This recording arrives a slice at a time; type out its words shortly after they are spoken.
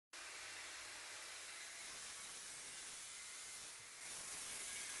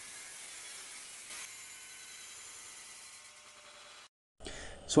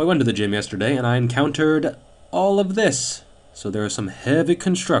So I went to the gym yesterday and I encountered all of this. So there is some heavy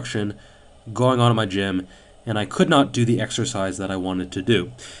construction going on in my gym and I could not do the exercise that I wanted to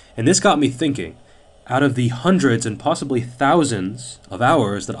do. And this got me thinking, out of the hundreds and possibly thousands of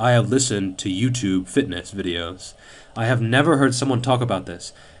hours that I have listened to YouTube fitness videos, I have never heard someone talk about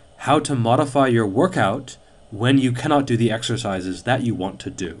this. How to modify your workout when you cannot do the exercises that you want to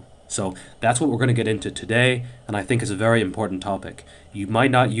do. So that's what we're going to get into today, and I think is a very important topic. You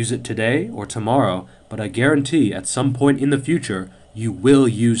might not use it today or tomorrow, but I guarantee at some point in the future, you will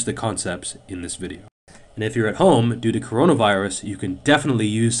use the concepts in this video. And if you're at home, due to coronavirus, you can definitely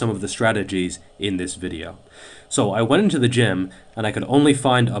use some of the strategies in this video. So I went into the gym, and I could only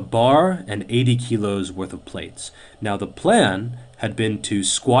find a bar and 80 kilos worth of plates. Now the plan had been to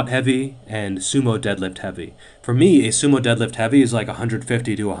squat heavy and sumo deadlift heavy. For me, a sumo deadlift heavy is like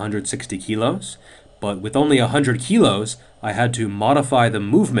 150 to 160 kilos, but with only 100 kilos, I had to modify the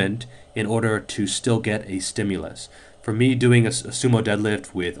movement in order to still get a stimulus. For me, doing a sumo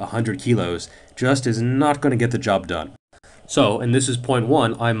deadlift with 100 kilos just is not going to get the job done. So, and this is point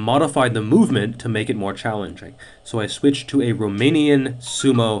one, I modified the movement to make it more challenging. So I switched to a Romanian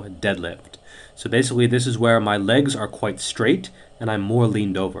sumo deadlift. So basically this is where my legs are quite straight and I'm more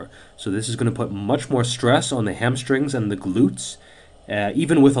leaned over. So this is going to put much more stress on the hamstrings and the glutes,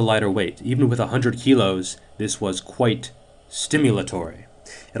 even with a lighter weight. Even with 100 kilos, this was quite stimulatory.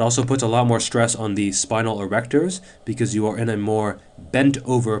 It also puts a lot more stress on the spinal erectors because you are in a more bent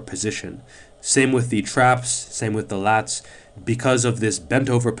over position. Same with the traps, same with the lats. Because of this bent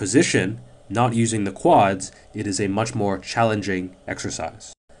over position, not using the quads, it is a much more challenging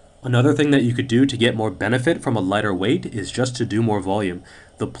exercise. Another thing that you could do to get more benefit from a lighter weight is just to do more volume.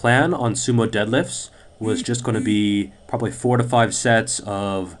 The plan on sumo deadlifts was just going to be probably 4 to 5 sets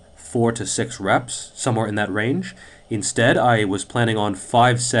of 4 to 6 reps, somewhere in that range. Instead, I was planning on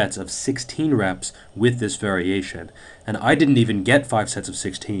 5 sets of 16 reps with this variation. And I didn't even get 5 sets of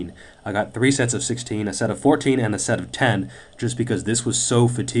 16. I got 3 sets of 16, a set of 14, and a set of 10, just because this was so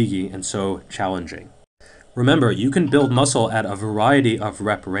fatiguing and so challenging. Remember, you can build muscle at a variety of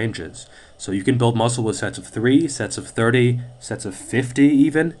rep ranges. So you can build muscle with sets of 3, sets of 30, sets of 50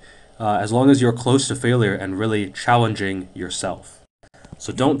 even, as long as you're close to failure and really challenging yourself.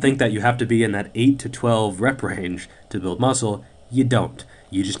 So don't think that you have to be in that 8 to 12 rep range to build muscle. You don't.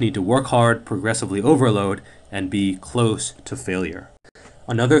 You just need to work hard, progressively overload, and be close to failure.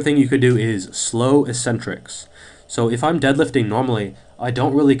 Another thing you could do is slow eccentrics. So if I'm deadlifting normally, I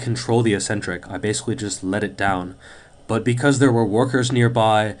don't really control the eccentric. I basically just let it down. But because there were workers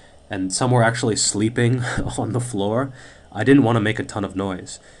nearby and some were actually sleeping on the floor, I didn't want to make a ton of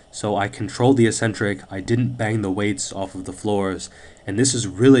noise. So I controlled the eccentric, I didn't bang the weights off of the floors, and this is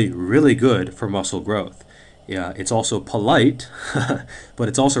really, really good for muscle growth. Yeah, it's also polite, but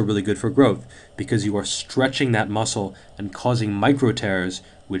it's also really good for growth because you are stretching that muscle and causing micro tears,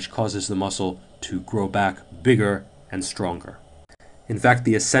 which causes the muscle to grow back bigger and stronger. In fact,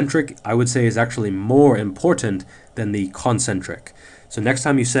 the eccentric, I would say, is actually more important than the concentric. So next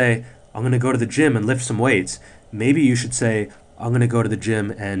time you say, I'm going to go to the gym and lift some weights, maybe you should say, I'm going to go to the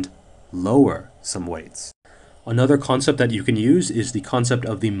gym and lower some weights. Another concept that you can use is the concept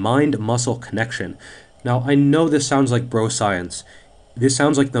of the mind-muscle connection. Now, I know this sounds like bro science. This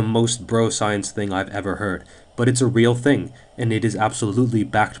sounds like the most bro science thing I've ever heard, but it's a real thing, and it is absolutely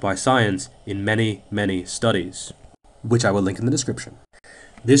backed by science in many, many studies, which I will link in the description.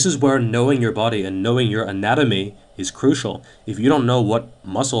 This is where knowing your body and knowing your anatomy is crucial. If you don't know what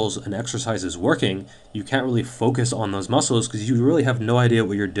muscles an exercise is working, you can't really focus on those muscles because you really have no idea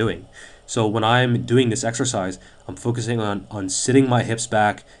what you're doing. So when I'm doing this exercise, I'm focusing on sitting my hips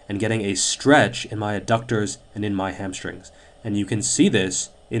back and getting a stretch in my adductors and in my hamstrings. And you can see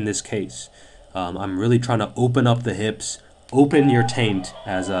this in this case. I'm really trying to open up the hips, open your taint,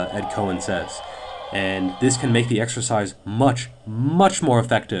 as Ed Cohen says. And this can make the exercise much, much more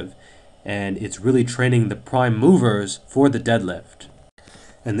effective. And it's really training the prime movers for the deadlift.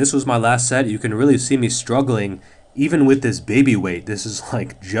 And this was my last set. You can really see me struggling even with this baby weight. This is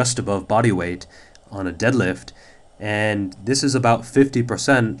like just above body weight on a deadlift. And this is about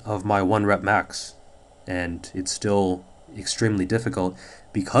 50% of my 1 rep max. And it's still extremely difficult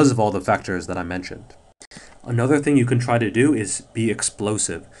because of all the factors that I mentioned. Another thing you can try to do is be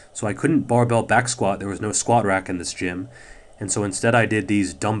explosive. So I couldn't barbell back squat. There was no squat rack in this gym. And so instead I did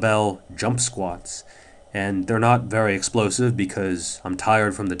these dumbbell jump squats. And they're not very explosive because I'm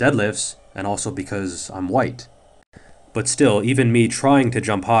tired from the deadlifts and also because I'm white. But still, even me trying to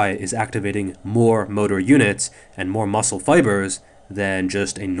jump high is activating more motor units and more muscle fibers than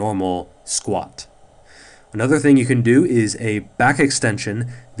just a normal squat. Another thing you can do is a back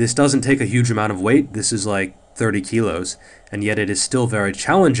extension. This doesn't take a huge amount of weight. This is like 30 kilos, and yet it is still very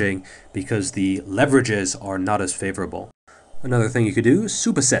challenging because the leverages are not as favorable. Another thing you could do is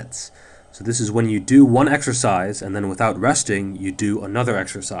supersets. So this is when you do one exercise and then without resting, you do another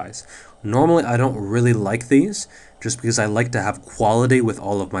exercise. Normally, I don't really like these just because I like to have quality with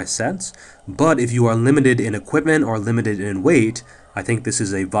all of my sets. But if you are limited in equipment or limited in weight, I think this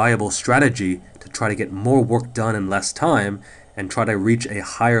is a viable strategy to try to get more work done in less time and try to reach a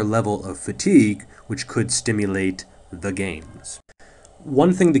higher level of fatigue, which could stimulate the gains.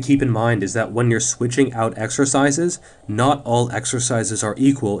 One thing to keep in mind is that when you're switching out exercises, not all exercises are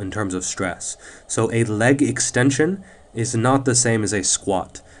equal in terms of stress. So a leg extension is not the same as a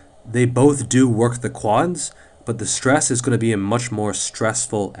squat. They both do work the quads, but the stress is going to be a much more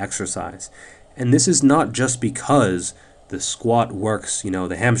stressful exercise. And this is not just because the squat works,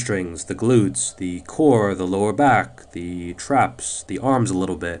 the hamstrings, the glutes, the core, the lower back, the traps, the arms a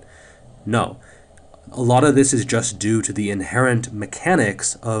little bit. No. A lot of this is just due to the inherent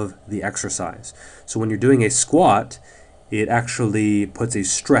mechanics of the exercise. So when you're doing a squat, it actually puts a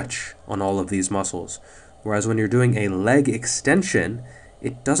stretch on all of these muscles. Whereas when you're doing a leg extension,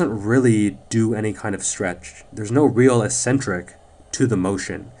 it doesn't really do any kind of stretch. There's no real eccentric to the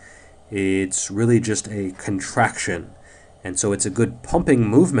motion. It's really just a contraction. And so it's a good pumping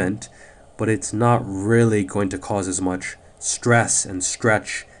movement, but it's not really going to cause as much stress and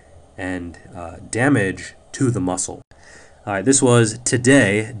stretch and damage to the muscle. All right, this was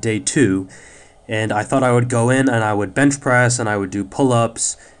today, day 2, and I thought I would go in and I would bench press and I would do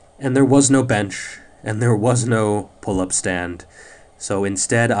pull-ups, and there was no bench and there was no pull-up stand. So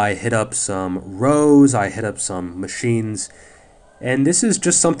instead I hit up some rows, I hit up some machines, and this is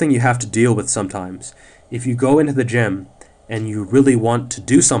just something you have to deal with sometimes. If you go into the gym and you really want to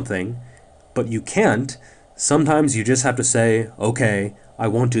do something, but you can't, sometimes you just have to say, okay, I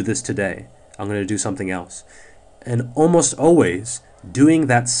won't do this today. I'm going to do something else. And almost always, doing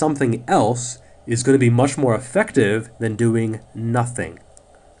that something else is going to be much more effective than doing nothing.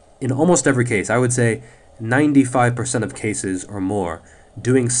 In almost every case, I would say 95% of cases or more,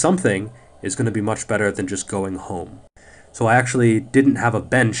 doing something is going to be much better than just going home. So I actually didn't have a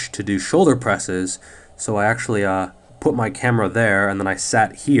bench to do shoulder presses, so I actually put my camera there and then I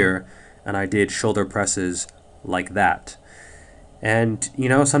sat here and I did shoulder presses like that. And,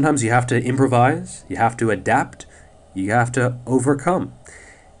 sometimes you have to improvise, you have to adapt, you have to overcome.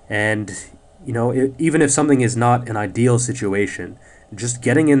 And, even if something is not an ideal situation, just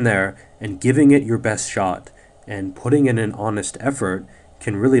getting in there and giving it your best shot and putting in an honest effort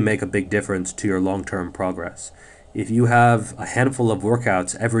can really make a big difference to your long-term progress. If you have a handful of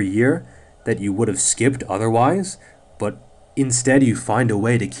workouts every year that you would have skipped otherwise, but instead you find a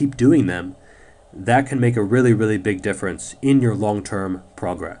way to keep doing them, that can make a really, really big difference in your long-term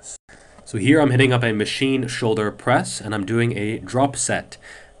progress. So here I'm hitting up a machine shoulder press and I'm doing a drop set.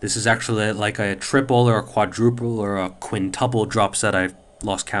 This is actually like a triple or a quadruple or a quintuple drop set. I've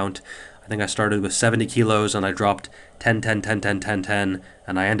lost count. I think I started with 70 kilos and I dropped 10, 10, 10, 10, 10, 10,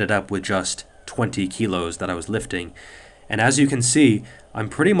 and I ended up with just 20 kilos that I was lifting. And as you can see, I'm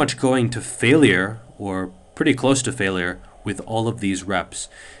pretty much going to failure or pretty close to failure with all of these reps.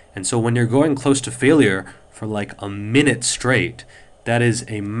 And so when you're going close to failure for like a minute straight, that is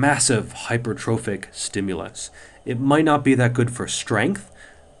a massive hypertrophic stimulus. It might not be that good for strength,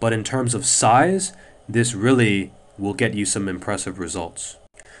 but in terms of size, this really will get you some impressive results.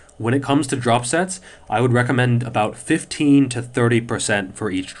 When it comes to drop sets, I would recommend about 15 to 30% for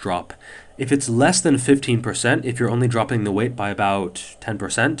each drop. If it's less than 15%, if you're only dropping the weight by about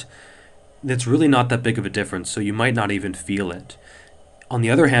 10%, that's really not that big of a difference, so you might not even feel it. On the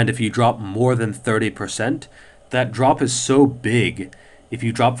other hand, if you drop more than 30%, that drop is so big. If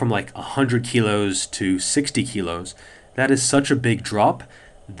you drop from like 100 kilos to 60 kilos, that is such a big drop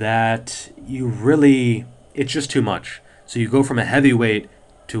that it's just too much. So you go from a heavy weight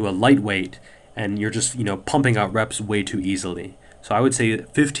to a lightweight and you're just, pumping out reps way too easily. So I would say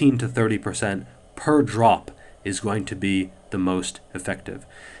 15 to 30% per drop is going to be the most effective.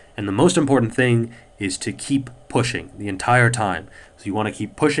 And the most important thing is to keep pushing the entire time. So you want to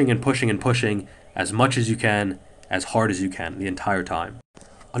keep pushing and pushing and pushing as much as you can, as hard as you can, the entire time.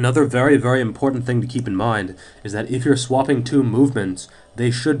 Another very, very important thing to keep in mind is that if you're swapping two movements,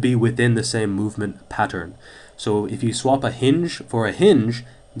 they should be within the same movement pattern. So if you swap a hinge for a hinge,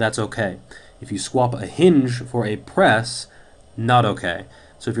 that's okay. If you swap a hinge for a press, not okay.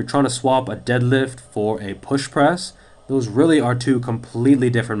 So if you're trying to swap a deadlift for a push press, those really are two completely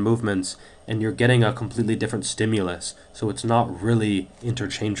different movements and you're getting a completely different stimulus. So it's not really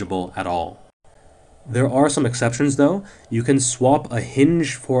interchangeable at all. There are some exceptions though. You can swap a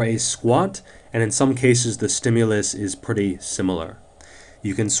hinge for a squat, and in some cases the stimulus is pretty similar.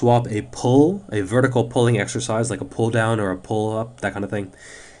 You can swap a pull, a vertical pulling exercise like a pull down or a pull up, that kind of thing.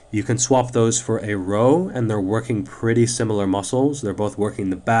 You can swap those for a row, and they're working pretty similar muscles. They're both working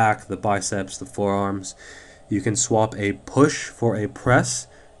the back, the biceps, the forearms. You can swap a push for a press,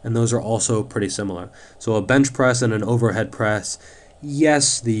 and those are also pretty similar. So a bench press and an overhead press,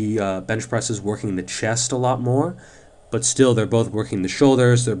 yes, the bench press is working the chest a lot more, but still they're both working the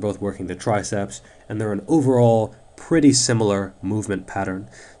shoulders, they're both working the triceps, and they're an overall pretty similar movement pattern.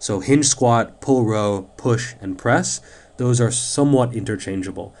 So hinge squat, pull row, push, and press, those are somewhat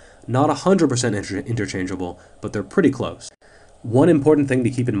interchangeable. Not 100% interchangeable, but they're pretty close. One important thing to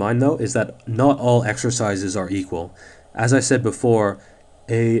keep in mind though is that not all exercises are equal. As I said before,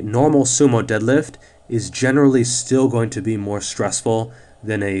 a normal sumo deadlift is generally still going to be more stressful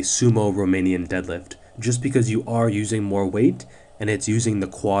than a sumo Romanian deadlift, just because you are using more weight and it's using the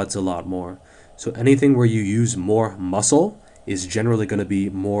quads a lot more. So anything where you use more muscle is generally going to be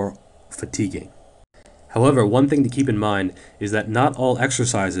more fatiguing. However, one thing to keep in mind is that not all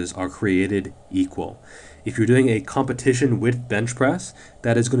exercises are created equal. If you're doing a competition with bench press,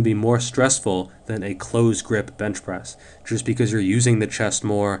 that is going to be more stressful than a closed grip bench press. Just because you're using the chest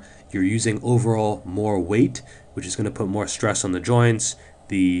more, you're using overall more weight, which is going to put more stress on the joints,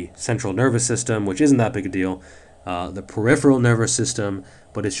 the central nervous system, which isn't that big a deal, the peripheral nervous system,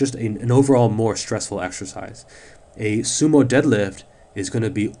 but it's just an overall more stressful exercise. A sumo deadlift is going to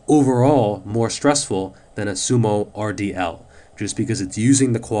be overall more stressful than a sumo RDL, just because it's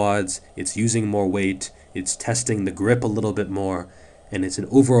using the quads, it's using more weight, it's testing the grip a little bit more, and it's an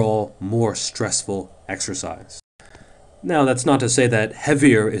overall more stressful exercise. Now, that's not to say that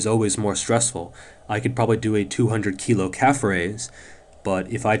heavier is always more stressful. I could probably do a 200 kilo calf raise,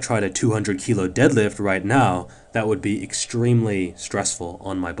 but if I tried a 200 kilo deadlift right now, that would be extremely stressful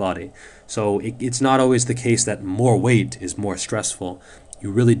on my body. So it's not always the case that more weight is more stressful.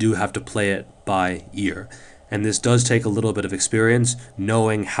 You really do have to play it by ear. And this does take a little bit of experience,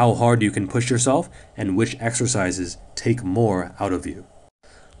 knowing how hard you can push yourself and which exercises take more out of you.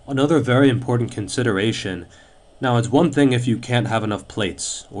 Another very important consideration, now it's one thing if you can't have enough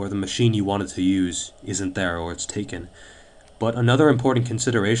plates, or the machine you wanted to use isn't there or it's taken. But another important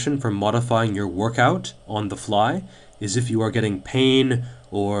consideration for modifying your workout on the fly is if you are getting pain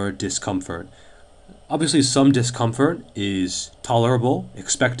or discomfort. Obviously, some discomfort is tolerable,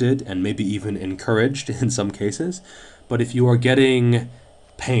 expected, and maybe even encouraged in some cases. But if you are getting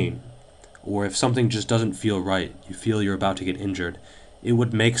pain, or if something just doesn't feel right, you feel you're about to get injured, it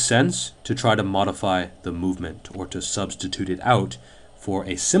would make sense to try to modify the movement or to substitute it out for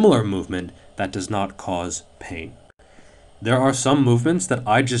a similar movement that does not cause pain. There are some movements that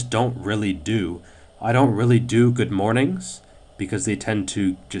I just don't really do. I don't really do good mornings because they tend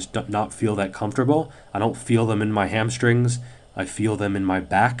to just not feel that comfortable. I don't feel them in my hamstrings. I feel them in my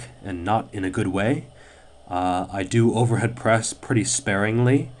back and not in a good way. I do overhead press pretty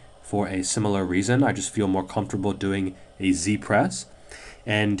sparingly for a similar reason. I just feel more comfortable doing a Z press.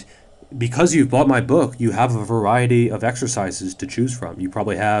 And because you've bought my book, you have a variety of exercises to choose from. You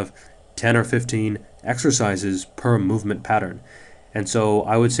probably have 10 or 15 exercises per movement pattern. And so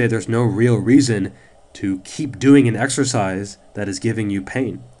I would say there's no real reason to keep doing an exercise that is giving you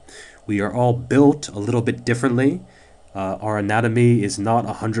pain. We are all built a little bit differently. Our anatomy is not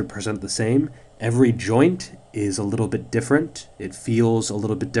 100% the same. Every joint is a little bit different. It feels a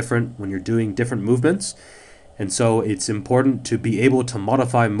little bit different when you're doing different movements. And so it's important to be able to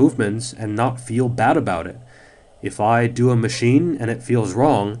modify movements and not feel bad about it. If I do a machine and it feels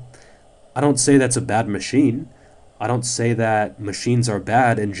wrong, I don't say that's a bad machine. I don't say that machines are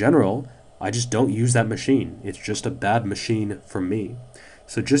bad in general. I just don't use that machine. It's just a bad machine for me.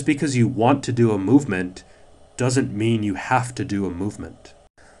 So just because you want to do a movement doesn't mean you have to do a movement.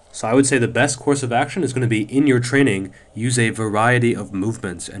 So I would say the best course of action is going to be in your training, use a variety of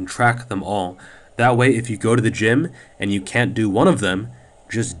movements and track them all. That way, if you go to the gym and you can't do one of them,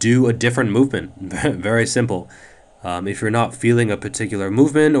 just do a different movement. Very simple. If you're not feeling a particular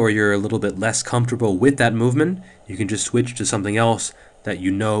movement or you're a little bit less comfortable with that movement, you can just switch to something else that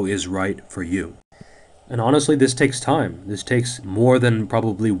you know is right for you. And honestly, this takes time. This takes more than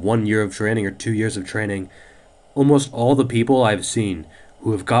probably 1 year of training or 2 years of training. Almost all the people I've seen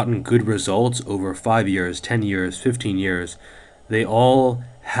who have gotten good results over 5 years, 10 years, 15 years, they all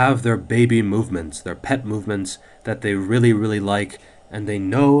have their baby movements, their pet movements that they really, really like, and they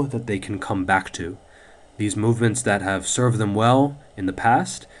know that they can come back to. These movements that have served them well in the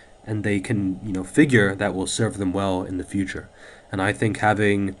past, and they can, figure that will serve them well in the future. And I think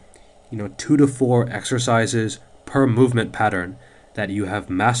having 2 to 4 exercises per movement pattern that you have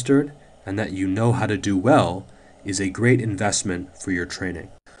mastered and that you know how to do well is a great investment for your training.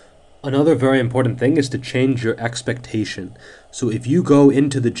 Another very important thing is to change your expectation. So if you go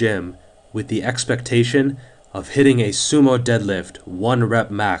into the gym with the expectation of hitting a sumo deadlift 1 rep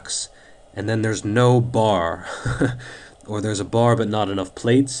max, and then there's no bar, or there's a bar but not enough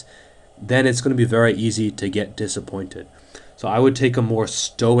plates, then it's going to be very easy to get disappointed. So I would take a more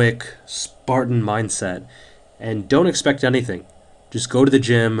stoic, Spartan mindset and don't expect anything. Just go to the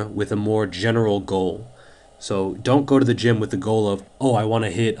gym with a more general goal. So don't go to the gym with the goal of, oh, I want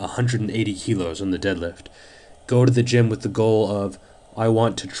to hit 180 kilos on the deadlift. Go to the gym with the goal of, I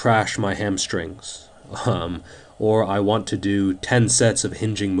want to trash my hamstrings. Or I want to do 10 sets of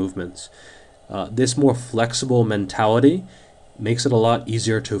hinging movements. This more flexible mentality makes it a lot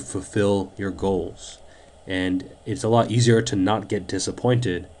easier to fulfill your goals. And it's a lot easier to not get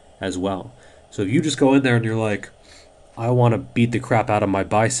disappointed as well. So if you just go in there and you're like, I want to beat the crap out of my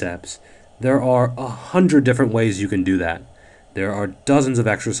biceps, there are 100 different ways you can do that. There are dozens of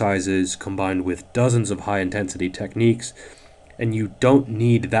exercises combined with dozens of high-intensity techniques, and you don't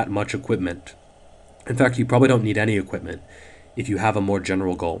need that much equipment. In fact, you probably don't need any equipment if you have a more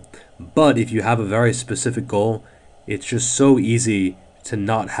general goal. But if you have a very specific goal, it's just so easy to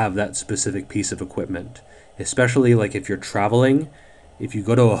not have that specific piece of equipment. Especially like if you're traveling, if you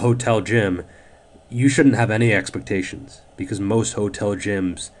go to a hotel gym, you shouldn't have any expectations because most hotel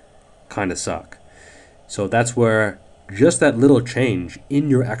gyms kind of suck. So that's where just that little change in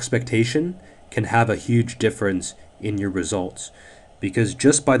your expectation can have a huge difference in your results. Because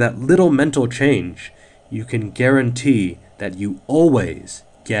just by that little mental change, you can guarantee that you always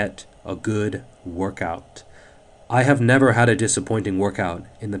get a good workout. I have never had a disappointing workout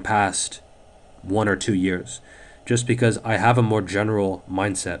in the past 1 or 2 years, just because I have a more general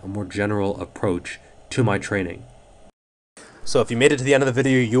mindset, a more general approach to my training. So if you made it to the end of the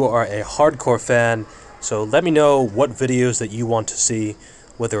video, you are a hardcore fan. So let me know what videos that you want to see,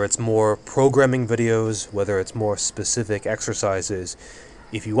 whether it's more programming videos, whether it's more specific exercises.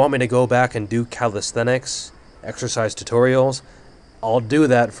 If you want me to go back and do calisthenics, exercise tutorials, I'll do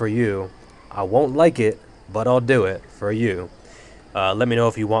that for you. I won't like it, but I'll do it for you. Let me know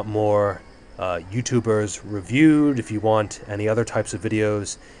if you want more YouTubers reviewed, if you want any other types of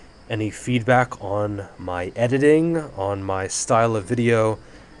videos, any feedback on my editing, on my style of video.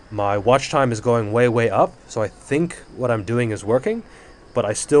 My watch time is going way up, so I think what I'm doing is working, but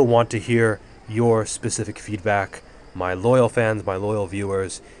I still want to hear your specific feedback, my loyal fans, my loyal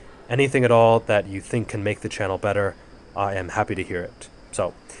viewers, anything at all that you think can make the channel better. I am happy to hear it.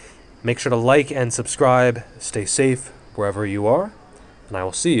 So make sure to like and subscribe, stay safe wherever you are, and I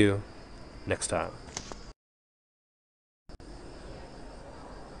will see you next time.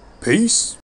 Peace.